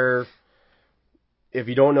out there. If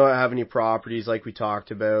you don't have any properties like we talked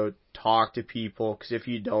about, talk to people. Because if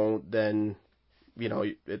you don't, then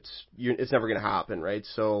it's never going to happen, right?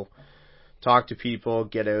 So talk to people,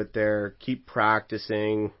 get out there, keep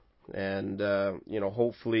practicing, and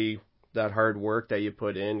hopefully that hard work that you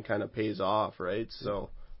put in kind of pays off, right? So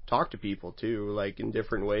talk to people too, like in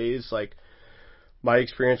different ways. Like my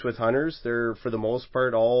experience with hunters, they're for the most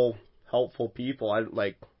part all helpful people.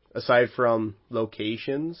 Aside from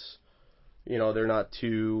locations, they're not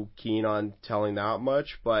too keen on telling that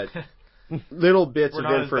much, but little bits of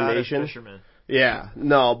information. Yeah,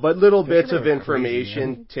 no, but little bits of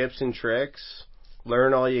information, crazy, tips and tricks.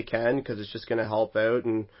 Learn all you can, because it's just going to help out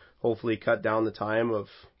and hopefully cut down the time of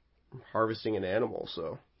harvesting an animal.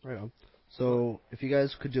 So right on. So if you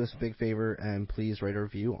guys could do us a big favor and please write a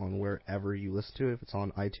review on wherever you listen to it. If it's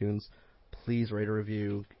on iTunes, please write a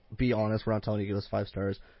review. Be honest, we're not telling you to give us 5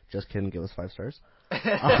 stars. Just kidding, give us 5 stars.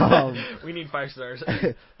 We need 5 stars.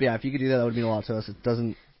 But yeah, if you could do that would mean a lot to us. It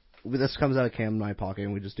doesn't. This comes out of Cam and my pocket,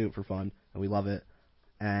 and we just do it for fun, and we love it,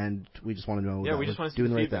 and we just want to know. Yeah, we just want to see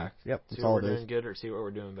the right feedback. Thing. Yep, see what we're doing good or see what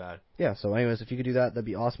we're doing bad. Yeah. So, anyways, if you could do that, that'd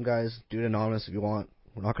be awesome, guys. Do it anonymous if you want.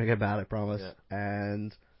 We're not gonna get bad, I promise. Yeah.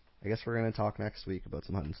 And I guess we're gonna talk next week about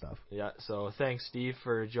some hunting stuff. Yeah. So thanks, Steve,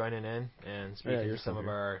 for joining in and speaking to some of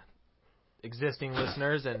our existing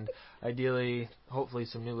listeners, and ideally, hopefully,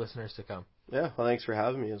 some new listeners to come. Yeah. Well, thanks for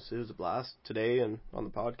having me. It was a blast today and on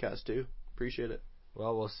the podcast too. Appreciate it.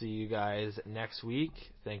 Well, we'll see you guys next week.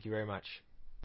 Thank you very much.